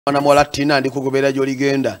Mwana mwala Tina ndi kugobera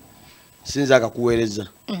gy'oligenda sinza akakuweereza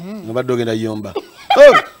ngabadde ogenda yomba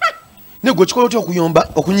nego kikola otya okuyomba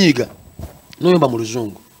okunyiiga noyomba mu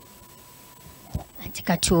luzungu ati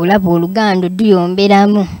kati olaba oluganda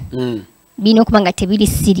duyomberamu bino kubanga tebiri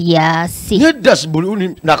serious nedda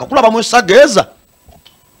nakakulaba mu esageeza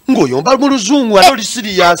ng'oyomba mu luzungu ate oli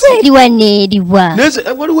serious eriwa neeriwa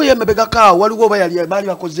waliwo yemabegakaawo waliwo oba baali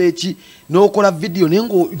bakoze eki n'okola vidiyo naye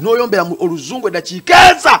n'oyombera mu oluzungu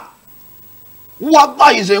eddakiika eza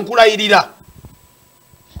wallahi nze nkulayirira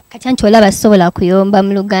kati anti olaba sobola kuyomba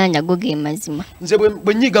mu luganda go ge mazima nze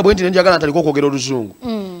bwe nnyiga bwe nti nenjagala ntaliko okwogera oluzungu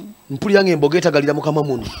mpulira ng'emboga etagalira mukama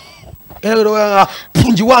muno era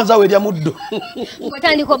njiwanzawo erya muddo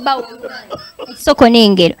otandika obbawo ekisoko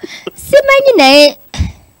n'engero simanyi naye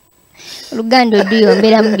oluganda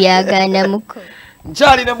oduyomberamu byaganda muko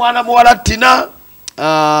nkyali ne mwana muwala Tina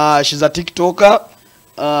she's a TikToker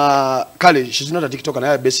kale she's not a TikToker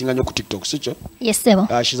naye besinga nnyo ku TikTok sicho yes sebo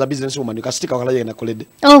she's a business woman kastika wakala yena kolede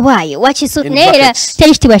oh why watch it neera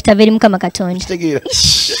terishitibwa kitaveri mukama katonda tegeera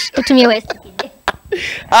tutumye westikide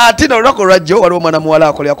Tina olwako lwajjo waliwo mwana muwala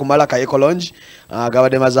akolera ku Malaka Ecolonge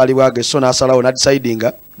gabadde mazaalibwa ge so n'asalawo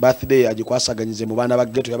n'adecidinga birthday agikwasaganyize mu baana ba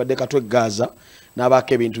ghetto yabadde katwe Gaza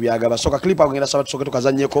n'abaako ebintu byagaba soka clip agenda saba tusoke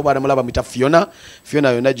tukazannyeko baana mulaba mita Fiona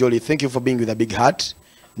yonna Jolie thank you for being with a big heart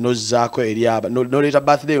nozaako eri aba noleeta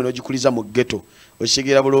birthday onogikuliza mu ghetto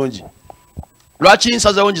okitegera bulungi lwaki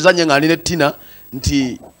nsazewo njizannye nga nine Tina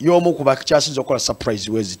nti y'omu ku bakyasinza okukola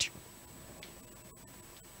surprise wezityo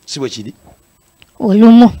si bwe kiri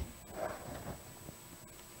olumu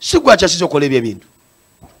si gwe akyasinza okukola ebyo ebintu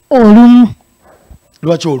olumu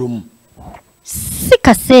lwaki olumu si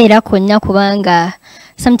kaseera konna kubanga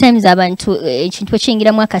sometimes abantu ekintu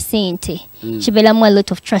ekiyingiramu akasente kibeeramu a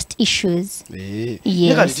lot of trust issues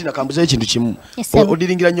kati Tina kambuzayo ekintu kimu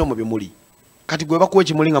odiringira nnyo mu bimuli kati gwe bakuwa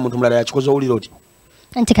ekimuli nga muntu mulala yakikoze owulira oti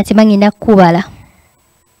anti kati bagenda kukubala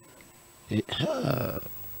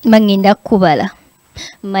bagenda kukubala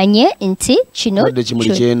manye nti kino wadde kimuli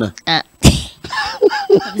kyena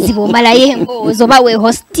zibu omalayo emboozi oba we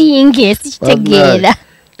hosting sikitegeera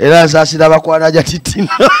era nsaasira abakwana ja Tina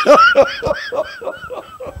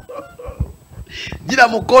gira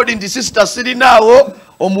mu kodi nti sister sirinaawo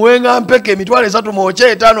omuwenga mpeke emitwalo 3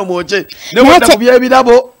 mwoce 5 mwoce newedda ku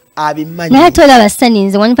byebirabo abimanyi naye ate olaba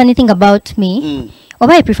saninze one funny thing about me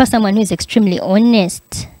oba I prefer someone who is extremely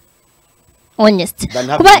honest Kuba,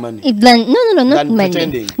 not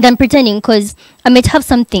money than pretending because I might have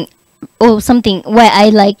something why I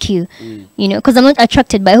like you you know because I'm not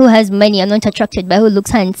attracted by who has money I'm not attracted by who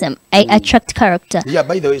looks handsome I attract character yeah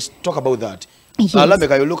by the way talk about that yes.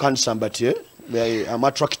 Alameka you look handsome but yeah I'm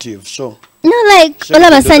attractive so no like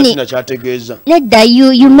olabasani nedda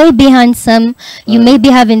you may be handsome you may be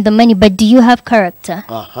having the money but do you have character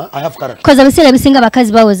I have character because abaseera bisinga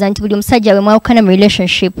abakazi bawoza nti buli omusajja we mwawukana mu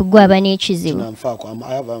relationship gwaba n'ekizibu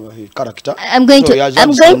I have a character I'm going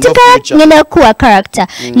to nena kuwa character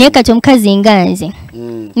naye kati omukazi nga nze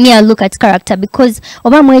me I look at character because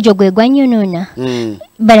oba mwejo gwe gwanyonona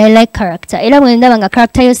but I like character era bwe ndaba nga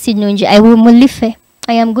character yo si nnungi I will mulife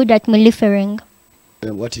I am good at mulifering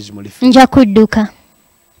what is mulife nja kudduka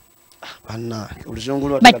anna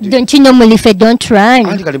oluzungu but don't you know mulife don't run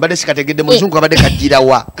andi kali bade sikategedde muzungu abade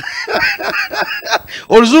kajirawa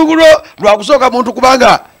oluzungu lwakusooka muntu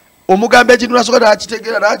kubanga omugambe ekintu nasoka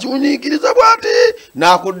nakitegeera nakiwunyiikiriza bwati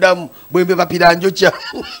nakuddamu bwembe bapiranjokya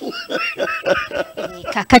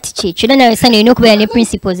kakati kyekyo era nawe sani olina okubeera ne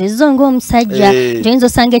principles ezo ng'omusajja gyoyinza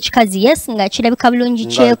osanga ekikazi yes nga kirabika bulungi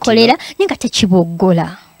kyekolera naye nga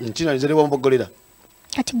tekiboggola Tina nze ne bwombogolera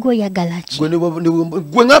kati gweoyagala ki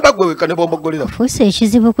gwe ngamba gwe weka ne bwombogolera ofuuse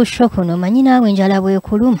ekizibu ku shoko nomanyi naawe enjala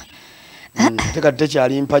bwekuluma tekati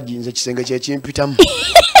tekyali mpagi nze kisenge kyekimpitamu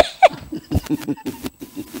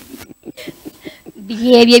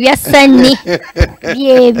byebyo byasani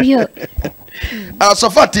byebyo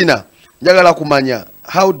Sofa Tina njagala kumanya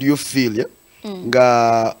how do you feel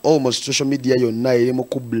nga almost social media yonna eri mu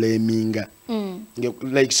kublaminga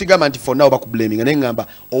like sigama nti for now bakublaminga naye ngamba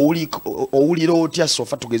owulira otya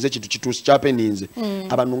Sofa tugeze ekintu kituusi kyapeninze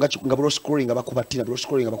abantu nga bro scrolling abakuba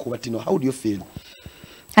Tina how do you feel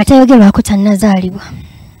ate yogerwako tannazaalibwa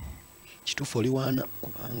kituufu oli waana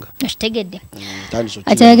kubanga okitegedde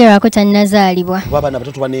ate yogerwako tannazaalibwa abaana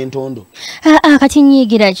batoto banentondo kati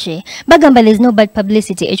nyiigira ki bagamba there is no bad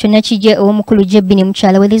publicity ekyo nakijje ow'omukulu Jebbini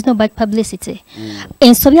mukyala we there is no bad publicity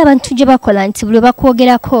ensobi abantu gye bakola nti buli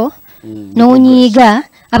bakwogerako n'onyiiga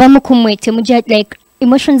abamu kumwe temujja like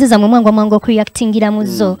emotions zammwe mwangu okureactingira mu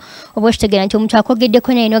zo oba okitegeera nti omuntu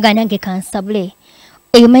akwogeddeko naye nogaa nange kansabule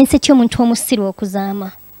eyo mindset y'omuntu omusiru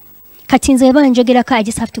okuzaama kati nze banjogerako I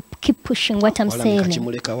just have to keep pushing what I'm saying.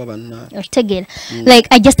 Like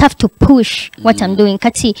I just have to push what I'm doing.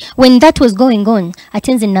 Kati when that was going on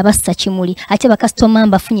atenze nabassa kimuli ate bakasitoma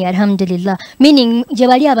mbafunye alhamdulillah, meaning je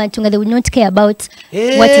bali abantu nga they would not care about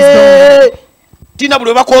what is going on. Tina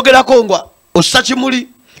buli bakwogerako ngwa ossa kimuli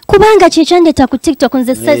kubanga kyekyandeeta ku TikTok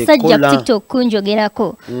nze sajja ku TikTok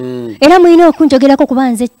kunjogerako era mulina okunjogerako kuba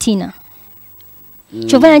nze Tina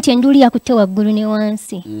kyova nti enduli yakutte waggulu ne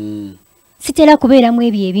wansi sitera kubeeramu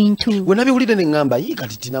ebyo ebintu wenabiwulire ne ŋŋamba yi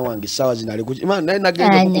kati Tina wange essaawa zino ali naye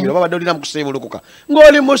nagenda kukubira babadde olina mukuseebulukuka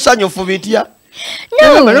ng'oli musanyufu bitya.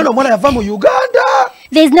 No, mwana yava mu Uganda.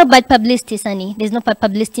 There's no bad publicity, Sunny. There's no bad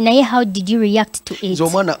publicity. Naye, how did you react to it? So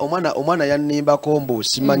omwana yanimba kombo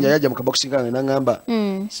simanya yaja mu kaboxing kange nangamba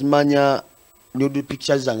simanya nude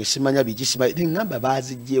pictures zange simanya biki simanya ngamba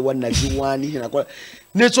bazijje wanaziwani nakola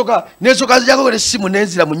nesoka zijako ne simu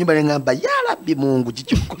nenzira mu nyumba ngamba ya Rabbi Mungu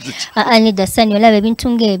kikyukuzi. Anida Sunny olabe ebintu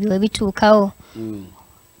ngebyo ebituukawo.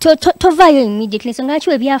 Tovaayo immediately so ngaki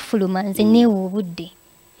ebyafuluma nze neewo obudde.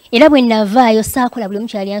 Era bwe navaayo saakola buli omu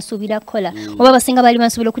kyali ansuubira kukola oba basinga bali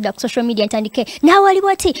bansuubira okudda ku social media ntandike naawe oli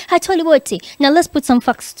bwoti ate oli bwoti. Now let's put some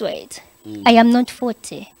facts straight. I am not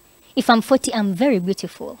 40. If I'm 40, I'm very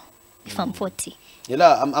beautiful. If I'm 40.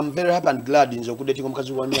 I'm very happy and glad nze okudetinga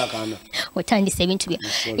omukazi wa myaka ana. Otandise ebintu bya.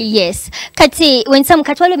 Yes. Kati when some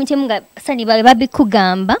kati waliwo ebintu nga Sunny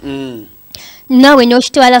babikugamba. Nawe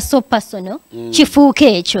n'okitwala so personal kifuuka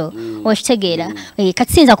ekyo okitegeera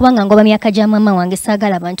kati siyinza kubanga ngoba myaka gya mama wange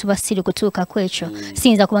saagala abantu basiri kutuuka ku ekyo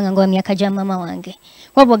siyinza kubanga ngoba myaka gya mama wange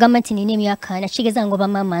wabwa ogamba nti nina emyaka ana kigeza ngoba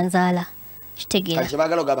mama nzaala kitegeera kati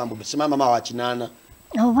baagala ogamba mbu si mama wa kinaana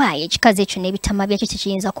owaaye ekikazi ekyo n'ebitama byakyo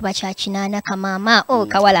tekiyinza kuba kya kinaana kamaama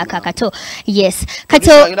kawala akakato. Yes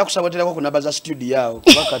kati agenda kusaboterako ku namba za studio awo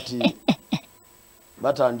kuba kati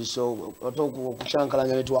batandiso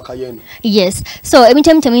okuchankalanya netwaka yenu. Yes, so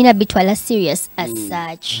ebintu temina bitwala serious as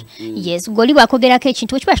such. Yes, goli bakogerako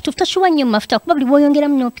ekintu kiba kitufuta nnyo mafuta kuba buli boyongera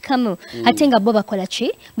muno pikamu ate nga bo bakola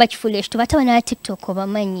ki bakifulesh tubatawa na TikTok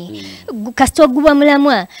obamanyi kasito guba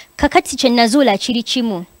mulamwa kakati kyenazuula kiri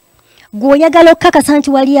kimu gwoyagala okukakasa nti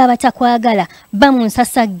wali abatakwagala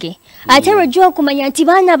bamunsasagge ate rojja okumanya nti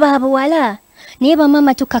baana baabawala naye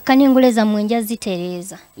bamama tukakkana engule zammwe nja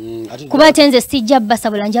zitereeza kuba ate nze sijja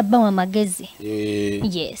basabula nja bbawa magezi.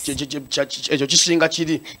 Yes ekyo kisinga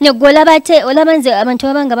kiri negwe olaba nze abantu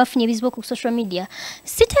babanga bafunye ebizibu ku social media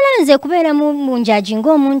sitera nze kubeera mu njaji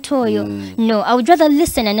ng'omuntu oyo. No, I would rather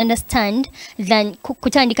listen and understand than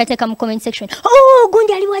kutandika teeka mu comment section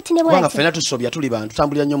gundi ali bwati ne bwati ffenna tusobya tuli bantu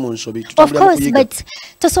tutambulira nnyo mu nsobi of course but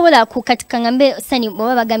tosobola kukatika ngambe Sunny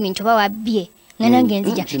baba bagambye nti oba wabbye nange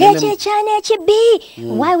nzija ekyana ekibi.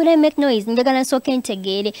 Why would I make noise? Njagala nsooke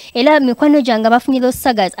ntegeere era mikwano gyange bafunye those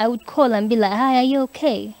sagas I would call and be like hi are you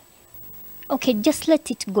okay? Okay, just let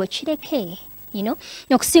it go kireke, you know,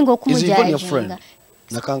 nokusinga okumujajinga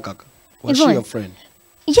nakankaka was she your friend?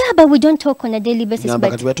 Yeah, but we don't talk on a daily basis. Namba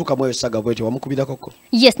kati wetuka mwe saga bwete wamukubira koko?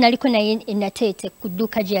 Yes, naliko naye enatete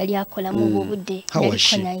kuduka gye yali akola mu budde.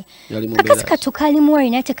 Naliko naye. Kakasi katukali mwari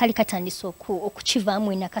nate kali katandisa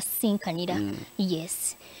okukivaamu enakasinkanira.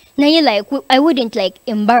 Yes. Naye like I wouldn't like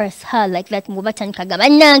embarrass her like that mubatan kagamba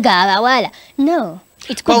nanga abawala. No.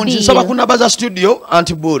 It could be. Nsaba kunabaza studio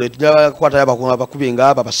antibule tujja kwata yaba bakubinga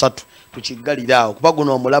aba basatu. Tukigalirawo kuba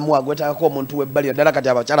guno omulamu agwetako omuntu webbalira ddala kati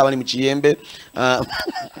abakyala bali mu kiyembe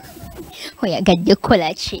oyagadde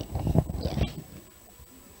kukola ki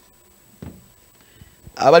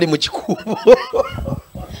abali mu kikubo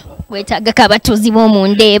wetaagako abatuuzi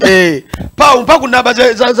b'omundeeba mpa ku namba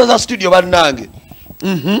za studio bannange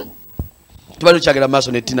tubali tukyagera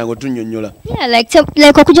maaso ne Tina ng'otunnyonnyola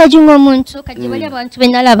like okujajinga omuntu kati bali abantu be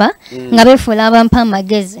nalaba nga beefuula abampa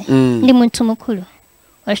amagezi ndi muntu mukulu.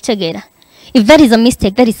 If that is a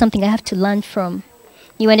mistake, that is something I have to learn from.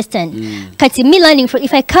 You understand? Kati me learning from,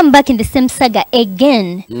 if I come back in the same saga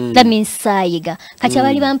again, that means sayiga. Kati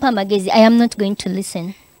abali bampa magezi, I am not going to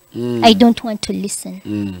listen. I don't want to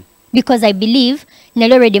listen. Because I believe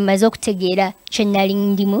nali already maze okutegeera kye nali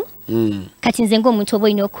ndimu. Kati nze ng'omuntu oba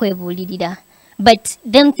olina okwebulirira. But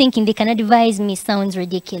them thinking they can advise me sounds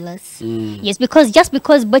ridiculous. Yes, just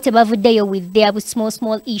because both above there with there with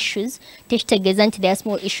small issues, their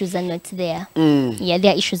small issues are not there. Yeah,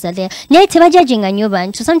 their issues are there.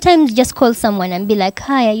 So sometimes just call someone and be like,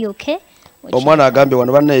 hi, are you okay? Omwana agambe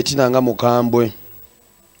wano banna Tina nga mukambwe.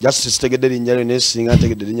 Just tegedde linnyalo nesinga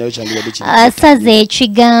tegedde linnyalo kyangira biki. Asaze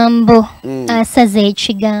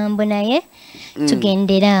ekigambo naye.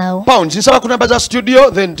 Tugenderaawo. Pounds nsaba kunamba za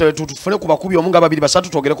studio then tufune ku bakubi omu nga babiri basatu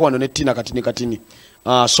twogereko wano ne Tina katini.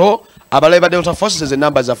 So abalaba Delta Forces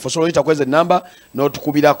enamba za so oyita kweze namba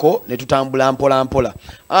n'otukubirako ne tutambula mpola mpola.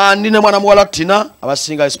 Ndine mwana muwala Tina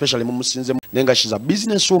abasinga especially mu musinze nenga she's a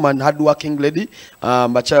business woman, hard working lady.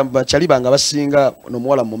 Bachali banga basinga no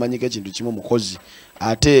muwala mumanyike ekintu kimu mukozi.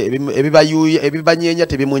 Ate ebibanyenya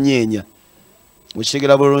tebimunyenya.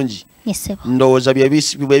 Mushigera bulungi. Yes. Ndowooza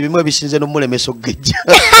byebimu ebisinze n'omulemeso gejja.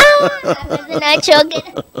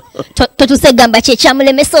 Nakyogera. Totusegamba kye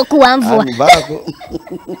kyamulemesa okuwanvuwa.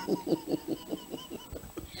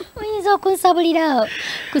 Oyinza okunsabulirawo.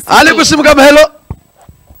 Ali kusimukama hello.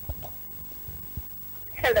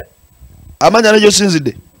 Hello. Amanya nayo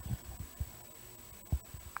sinzidde.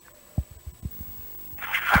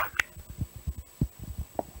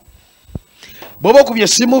 Bobo kubye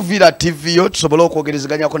simu Villa TV yo tusobola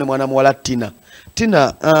okwogerezeganyako ne mwana muwala Tina.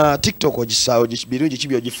 Tina TikTok ogisawo birungi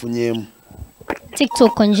kibyo gifunyemu.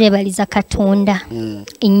 TikTok njebaliza Katonda.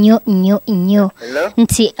 Nnyo.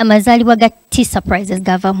 Nti amazaalibwa ga Teenahsurprises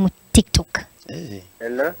gava mu TikTok.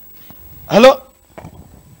 Hello. Hello.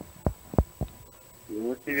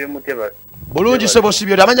 Musibe muteba. Bulungi sebo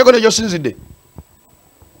sibyo tamanyako ne sinzidde.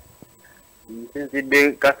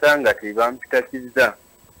 Sinzidde kasanga tibampita kiza.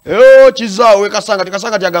 Kizaawe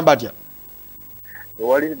kasanga tyagamba atya.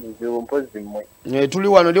 Wali nzibu mpozi mmwe. Tuli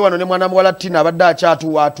wano ne mwana muwala Tina abadde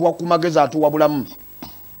akyatuwa atuwa ku Magezi atuwa bulamu.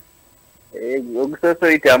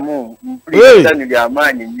 Ogusoso itamu. Mpulizanyu lya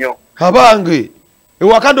maanyi nnyo. Abange.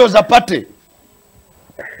 Ewaka ndowooza pate.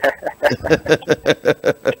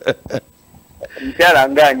 Mkyala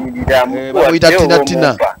ng'anyirira bamuyita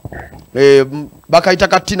Tina. Bakayita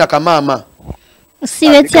Katina kamaama.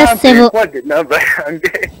 Sibe kya sebo.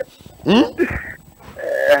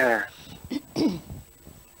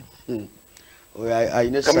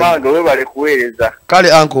 Kubanga webale kuweereza.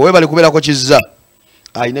 Kale anko webale kubeerako kizza.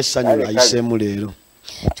 Ayina essanyu ayiseemu leero.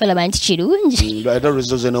 Tolaba nti kirungi. Era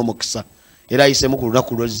luzoze n'omukisa. Era ayiseemu ku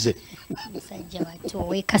lunaku lwozze. Musajja wato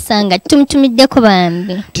wekasanga tumutumiddeko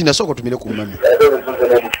bambi. Tina soko tumire ku mami.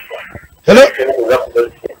 Hello.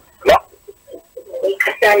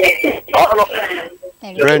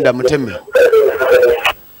 Brenda Mutemi.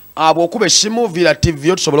 Abo okube simu Villa TV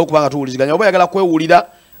yo tusobola okubanga tuwuliziganya. Oba yagala kwewulira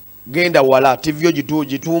genda wala TV yo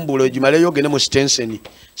gitumbule gimaleyo gene mu Stenseni.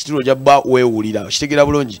 Situlo jabba wewulira. Kitegeera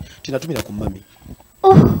bulungi. Tina tumira ku mami.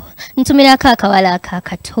 Ntumira akawala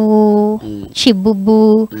akakato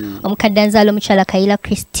Kibubu omukaddanzaalo omukyala Kayira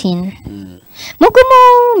Christine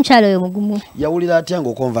mugumu mukyala oyo mugumu yawulira atya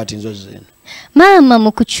ng'okonvert nzozi eno maama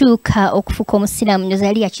mu kukyuka okufuka omusiraamu ndoza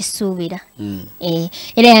yali yakisuubira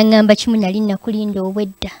era yaŋŋamba kimu nali nakulinda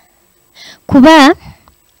obwedda kuba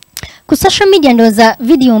ku social media ndowooza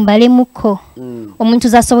vidiyo mbalemuko omuntu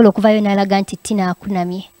zasobola okuvayo n'alaga nti Tina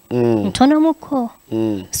akunamye ntono muko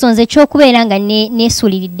so nze ekyokubeera nga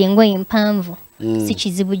neesuuliridde engoye empanvu si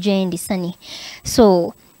kizibu gye ndi sani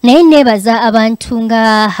so naye neebaza abantu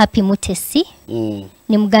nga Happy Mutesi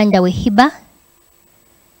ne muganda we Hiba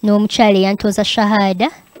n'omukyala eyantooza shahada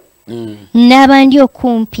n'abandi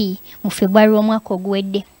okumpi mu February omwaka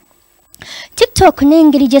oguwedde TikTok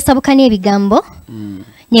n'engeri gyesabuka n'ebigambo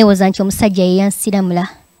neewoza nti omusajja yeyansiramula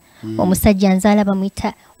omusajja nzaala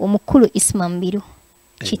bamuyita Mukulu Ismambiru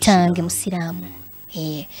kitange musiraamu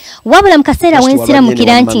wabula mu kaseera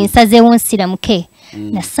w'ensiramukira nti nsazeewo nsiramuke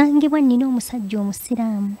nasangibwa nnina omusajja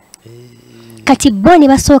omusiraamu kati bo ne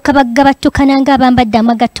basooka bagga battukana ng'abambadde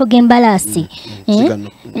amagatto g'embalaasi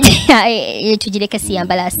tugireke si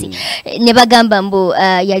yambalaasi ne bagamba mbu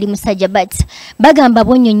yali musajja but bagamba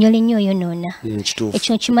bwonnyonnyola ennyo oyonoona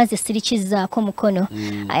ekyo kimaze sirikizzaako mukono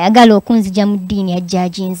ayagala okunzija mu ddiini ajja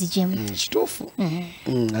aginzijemu kituufu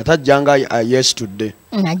atajjanga yesterday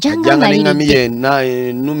ajjanga n'eŋŋamiye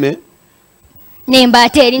ennume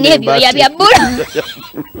n'embaata erina ebyoya bya bbula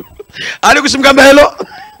ali kusimugamba hello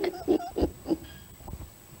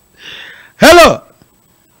hello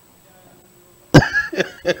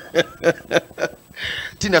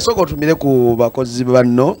Tina soko tumire ku bakozi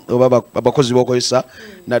banno oba abakozi bokozesa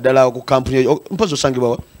naddala ku kampuni mpozo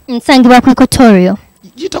sangibwa nsangibwa ku Equatorial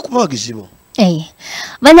yita ku Magezi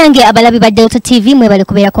banange abalabi ba Delta TV mwe bali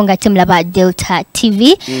kubeerako nga temulaba Delta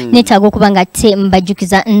TV netaaga okuba nga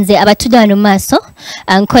mbajjukiza nze abatudde wano maaso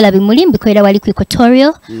nkola bimuli mbikolera wali ku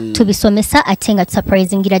Equatorial tubisomesa ate nga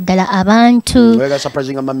tusurprisingira ddala abantu wega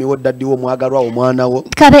surprisinga mami wo daddi wo mwagalwa omwana wo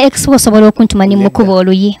kabe expo osobola okuntuma ni mukuba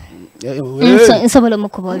oluyi nsobola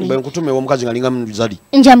mukuba oluyi bwe nkutume omukazi nga linga muzali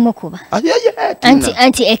nja mukuba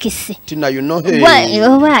anti x Tina you know naye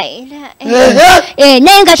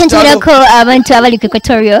nga kyentubirako abantu abali ku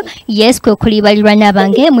Equatorial yes kwe kulibalirwa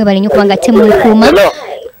n'abange mwe balinyo kubanga temunkuuma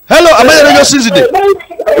hello amanya nayo sinzide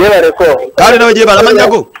yebaleko kale nawe gyebala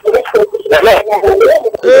amanyago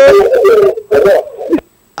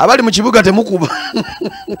abali mu kibuga temukuba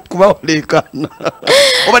kuba olekana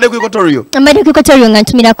obadde ku ikotorio mbadde ku ikotorio nga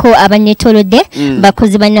ntumirako abanyetolodde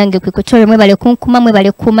bakozi banange ku ikotorio mwe bale kunkuma mwe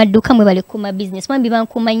bale ku madduka mwe bale ku ma business mwambi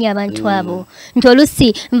bankumanya abantu abo nti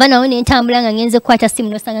olusi mba nawo nentambula nga ngenze kwata simu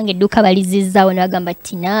nosanga ng'edduuka balizizaawo nabagamba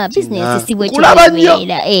tina business si bwe kulaba nnyo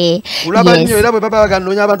era bwe baba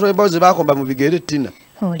baganonya abantu emboozi bakomba mu bigere tina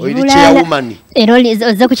era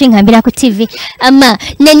oza kukiŋŋambira ku TV ama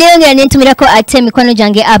neneyongera nentumirako ate emikono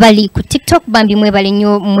gyange abali ku TikTok bambi mwebale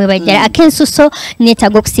nnyo mwebajjala akensuso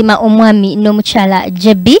neetaaga okusima omwami n'omukyala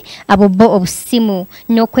JB abo bo obusimu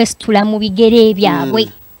n'okwesitula mu bigere byabwe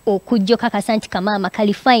okujja okakasa nti kamaama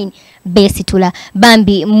kali fine beesitula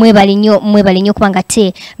bambi mwebale nnyo kubanga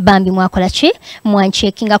te bambi mwakola ki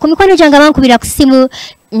mwancekinga ku mikono gyange abankubira ku simu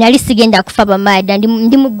nali sigenda kufa bamaada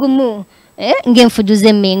ndi mugumu ngenfuduze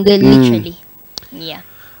emmenge literally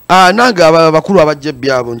nange abakulu abajja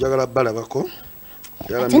byabo njagala balabako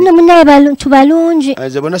tena munaye bantu balungi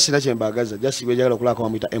nze bonna sina kyembagaza jasibe njagala okulako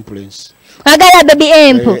bamuyita impulence agala baby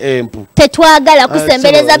empu tetwagala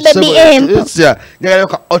kusembereza baby empu njagala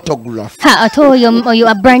yoka autograph ate oyo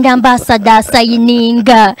a brand ambassador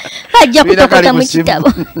sayininga ajja kutokota mu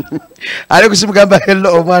kitabo ali kusimu gamba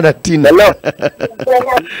hello omwana Tina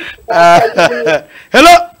hello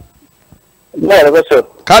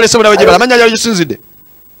kale sobola wejibala manya yali yusinzide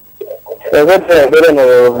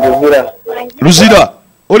Luzira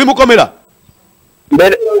oli mukomera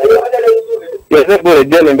mbere yesebule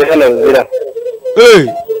dene mbere na Luzira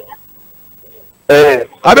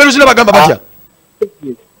abe Luzira bagamba batya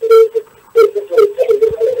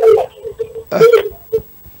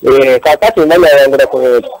kakati manya yangura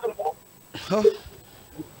ko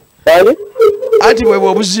ati bwe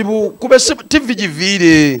obuzibu kube TV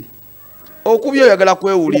givire okubyo yagala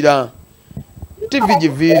kwewulira TV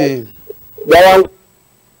givire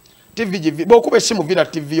TV givire bokube simu vira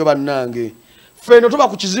TV yo bannange feno tuba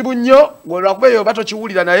ku kizibu nnyo ngolwa kubeyo bato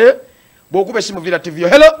kiwulira naye bokube simu vira TV yo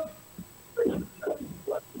hello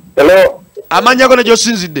amanya gone jo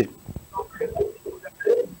sinzidde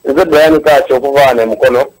Nze Brian Kacho okuvaana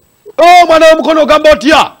Mukono mwana wa Mukono gamba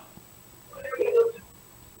otya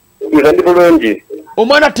Nze ndi bulungi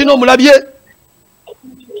omwana Tina omulabye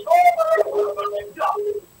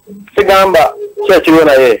sigamba kyekiriwo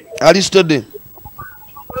naye ali study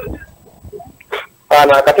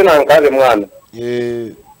ana katena nkaze mwana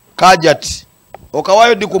kajati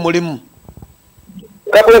okawayo ndi ku mulimu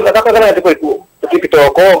kakakana ati ku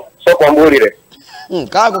TikTok so kwambulire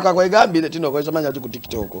kakwegambire Tina okozesa manya ku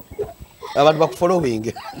TikTok abantu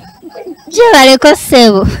bakufollowing je baleko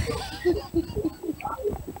sebo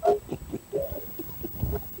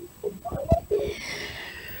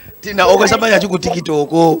Tina okozesa manya ku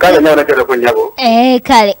TikTok kale naona kero kunyabo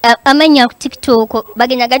kale amanya ku TikTok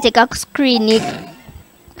bagenda gateka ku screen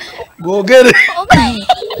gogere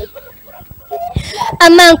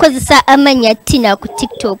ama nkozesa amanya Tina ku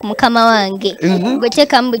TikTok mukama wange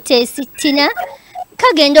gweteka mbutesi Tina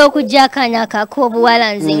kagenda okujja akana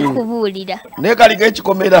akakobuwala nze nkubuulira naye kaliga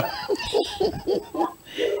ekikomera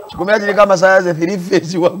kikomera kiriko amasayaze 3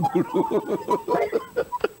 phase waggulu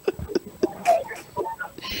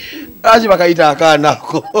aji bakayita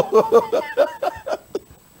akaanako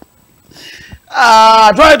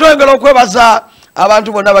twengera okwebaza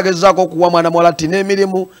abantu bonna bagezaako okuwa mwana muwala Tina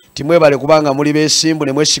emirimu timwebale kubanga muli besimbu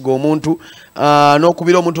ne mwesiga omuntu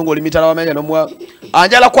n'okubira omuntu ng'oli mitala wamanya n'omuwa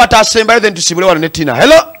anjala kwata asembayo then tusibule wano ne Tina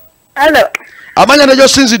hello amanya nejo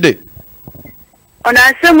sinzidde ono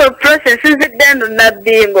asemba process nzidde ndo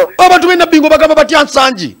nabbingo abantu b'e Nabbingo bagamba batya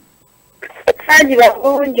nsangi sanji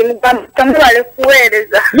balungi kamubale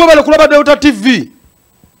kuweereza mwebale kulaba Delta TV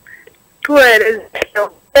tuweereza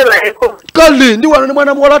ebaleko kale ndi wano ne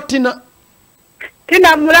mwana muwala Tina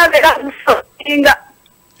Tina mulabera musoinga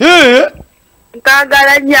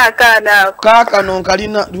nkagala nnyo akaana ako kaakano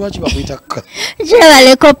nkalina lwaki bakuyita kka je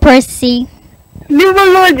baleko Percy ni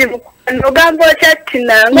bulungi mukwano ogamba otya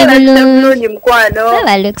Tina ngolasa bulungi mukwano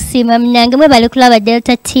mwebale kusiima munange mwebale kulaba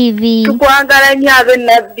Delta TV tukwagala nnyo ab'e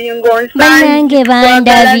Nabbingo bannange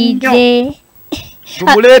bandabidde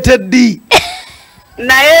tumuleete ddi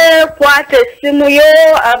naye kwata essimu yo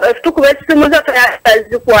tukuba essimu zaffe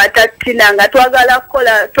tazikwata Tina nga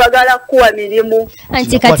twagala kuwa mirimu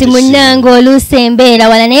anti kati munange oluusi embeera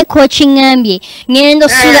wala naye kochi ngambye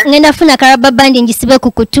ngenda funa karaba bandi ngisibe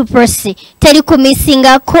ku kutu Percy teri ku missing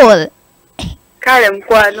call kale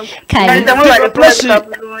mukwano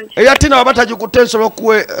eya Tina waba tagikutte nsobola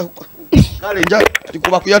okuwe kale nja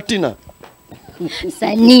tikuba ku ya Tina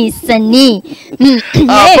Sani.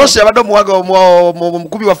 Boss yabadde muwaga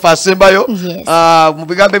omukubi wa fasembayo. Mu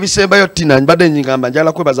bigambo ebisembayo Tina mbadde nyingamba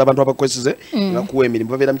njala kwebaza abantu abakwesize nga kuwa emirimu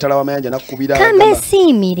babeera mitala wa mayanja nakubira. Kambe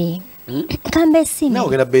simire. Nawe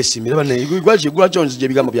ogenda besimire bane gwa Jones je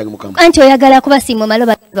bigambo byange mukamba. Anti oyagala kuba simo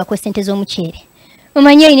maloba bakwe sente z'omucere.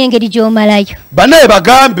 Omanye ine engeri gy'omalayo. Bane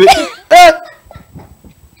bagambe.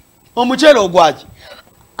 Omucere ogwaji.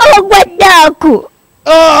 Ogwaddaku.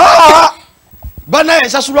 Bana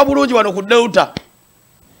esasulwa bulungi wano ku Delta.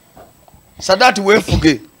 Sadati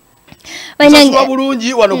wefuge. Esasulwa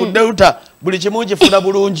bulungi wano ku Delta buli kimu kifuna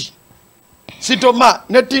bulungi. Sitoma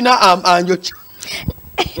ne Tina anjo.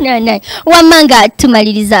 No. Wamanga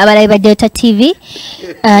tumaliriza abalayi ba Delta TV.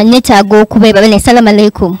 Netaaga okubeba bane assalamu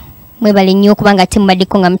alaikum. Mwebale nnyo kubanga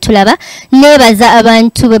timubaddeko nga mutulaba. Nebaza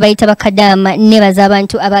abantu bwe bayita bakadama, nebaza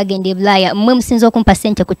abantu abagenda e Bulaya. Mmwe musinza okumpa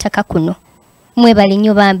ssente ku ttaka kuno. Mwebale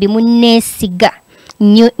nnyo bambi munneesiga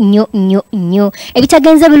nnyo.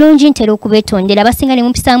 Ebitagenze bulungi ntera okubeetondera abasinga ne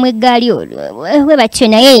mumpisaamu eggaali we batyo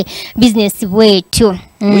naye bizinesi bwetyo.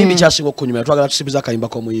 Muyimbi kyasinga okunyumira twagala tusibiza akayimba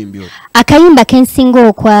k'omuyimbi oyo. Akayimba kensinga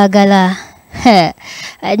okwagala.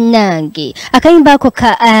 Nange. Akayimba ako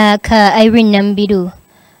ka Irene Nambiru.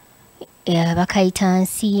 Bakayita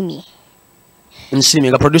Nsimi. Nsimi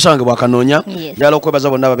nga producer wange bwakanoonya. Njala okwebaza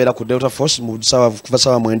bonna ababeera ku Delta Force mu kuva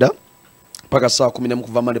sawa 9 paka saa 11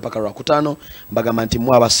 kuva Monday paka Lwakutaano mbagamba nti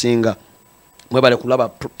mwe abasinga mwebale kulaba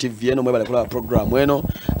TV eno mwebale kulaba program eno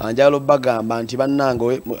njalo bagamba nti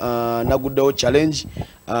bannange naguddewo challenge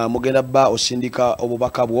mugenda ba osindika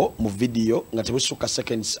obubaka bwo mu video nga tebusuka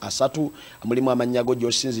seconds 3 mulimu amanyago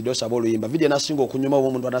gyosinzidde osaba oluyimba video nasinga okunyuma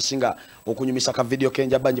omuntu anasinga okunyumisa ka video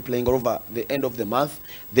kenja banji playing over the end of the month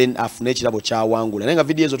then afune kirabo kyawangula nenga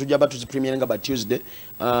video ezo tujja batu premiere nga ba Tuesday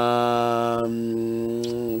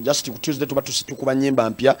just Tuesday tuba tukuba nyimba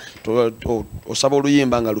mpya osaba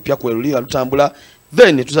oluyimba nga lupya kweluli lutambula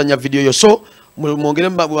then tuzanya video yo so mwongere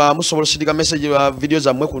musobola sindika message wa video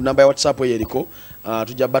za mwe ku namba ya WhatsApp yeriko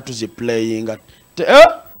tujja batu zi playing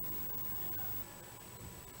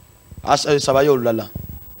sabayo lala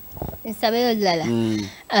sabayo lala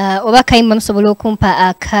oba kayimba musobola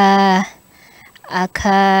okumpa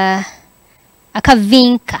aka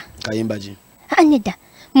vinka kayimba ji anida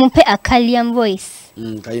mumpe akalian voice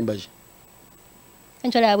kayimba ji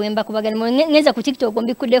Nchola wemba kubagala ngeza ku TikTok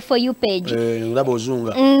mbikude for you page ngaba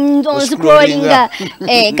ozunga scrollinga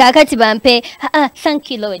kakati bampe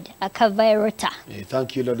thank you Lord akavirota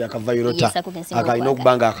thank you Lord akavirota akaino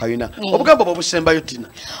kubanga akayina obugambo bobusembayo Tina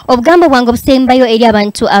obugambo bwange obusembayo eri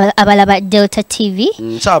abantu abalaba Delta TV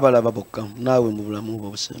nsabalaba bokka nawe mu bulamu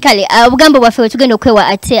bobusembayo kale obugambo bwaffe tugenda okwewa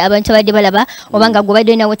ate abantu abadde balaba obanga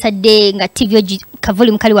gobadde na wotadde nga TV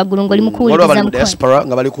kavuli mukali wa gulungo oli mukuwuliriza mu diaspora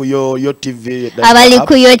nga bali ku yo TV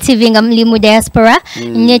ku yo TV nga muli mu diaspora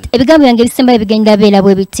net ebigambo byange bisembayo bigenda beera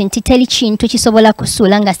bwe biti nti teri kintu kisobola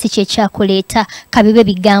kusuula nga si kye kyakuleeta kabibe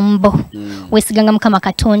bigambo wesiganga mukama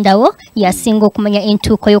katonda wo yasinga okumanya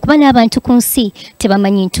entuuko yo kuba n'abantu ku nsi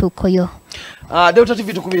tebamanyi entuuko yo Delta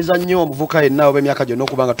TV tukubiriza nnyo omuvuka yenna ob'emyaka gyonna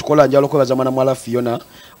okubanga tukola njalo okwebaza mwana mwala Fiona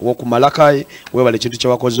w'okumalakayi webale ekintu kye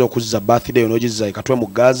wakoze okuzza birthday n'ogizza ekatwe mu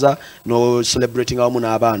Gaza no celebrating awamu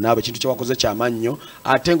n'abaana abo ekintu kye wakoze ky'amaanyi nnyo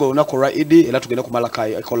ate ng'olunaku lwa Eid era tugenda ku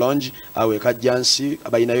Malakayi Ecolonge awo ekajjansi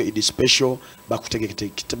abayinayo Eid special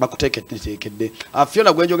bakuteekedde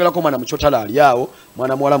Fiona gwe njogerako mwana mukyotala ali awo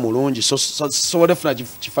mwana muwala mulungi sobole funa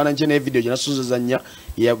kifaananyi kye n'evidiyo gye nasuzeza nnya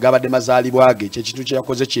yagabadde mazaalibwa ge kyekintu kye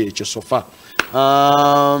yakoze kyekyo sofa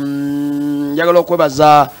njagala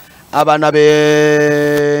okwebaza abaana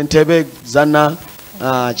b'Entebbe zana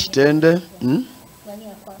kitende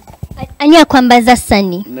ani akwambaza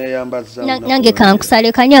sani neyambaza nange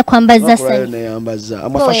kankusale kani akwambaza sani neyambaza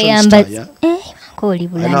I'm a fashion star koli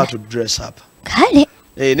bulala I know how to dress up kale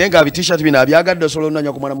nenga t-shirt bina byagadde solo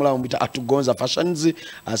nanya kumwana mulamu bita atugonza fashions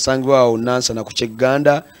asangwa onansa na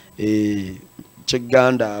kucheganda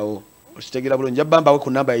cheganda awo ositegira bulungi Bampa we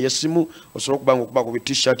ku namba yesimu osobola kubanga okuba ku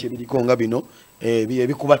t-shirt ebiriko nga bino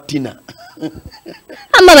ebikuba Tina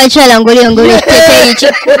ama bachala ngole tete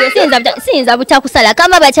chikubye sinza butakusala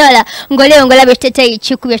kama bachala ngole betete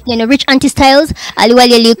chikubye neno Rich Anti Styles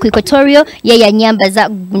aliwali ali ku Equatorio yeye nyambaza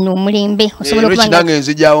guno mulembe osobola kubanga Rich nange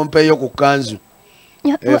nzijawo mpeyo ku kanzu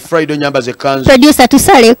Friday nyambaze kanzu producer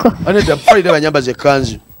tusaleko aneta Friday banyambaze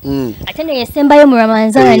kanzu atene yesembayo mu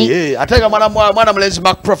Ramanzani atega mwana mulenzi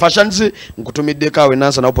Mark Professions nkutumidde kawe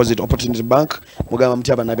Nansa na Opportunity Bank mugamba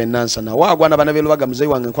mtyaba na Benansa na wagwana bana belu baga mzee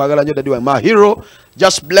wange kwagala nyo dadi wa my hero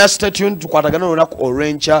just blessed stay tuned tukwatagana lunaku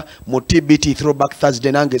Orange mu TBT Throwback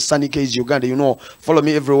Thursday nange Sunny Case Uganda you know follow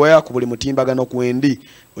me everywhere kubuli mutimbaga no kwendi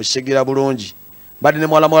oshigira bulungi badi ne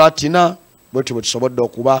mwala Tina bwetyo bwe tusobodde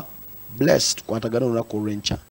okuba blessed kwatagana olunaku olw'enkya.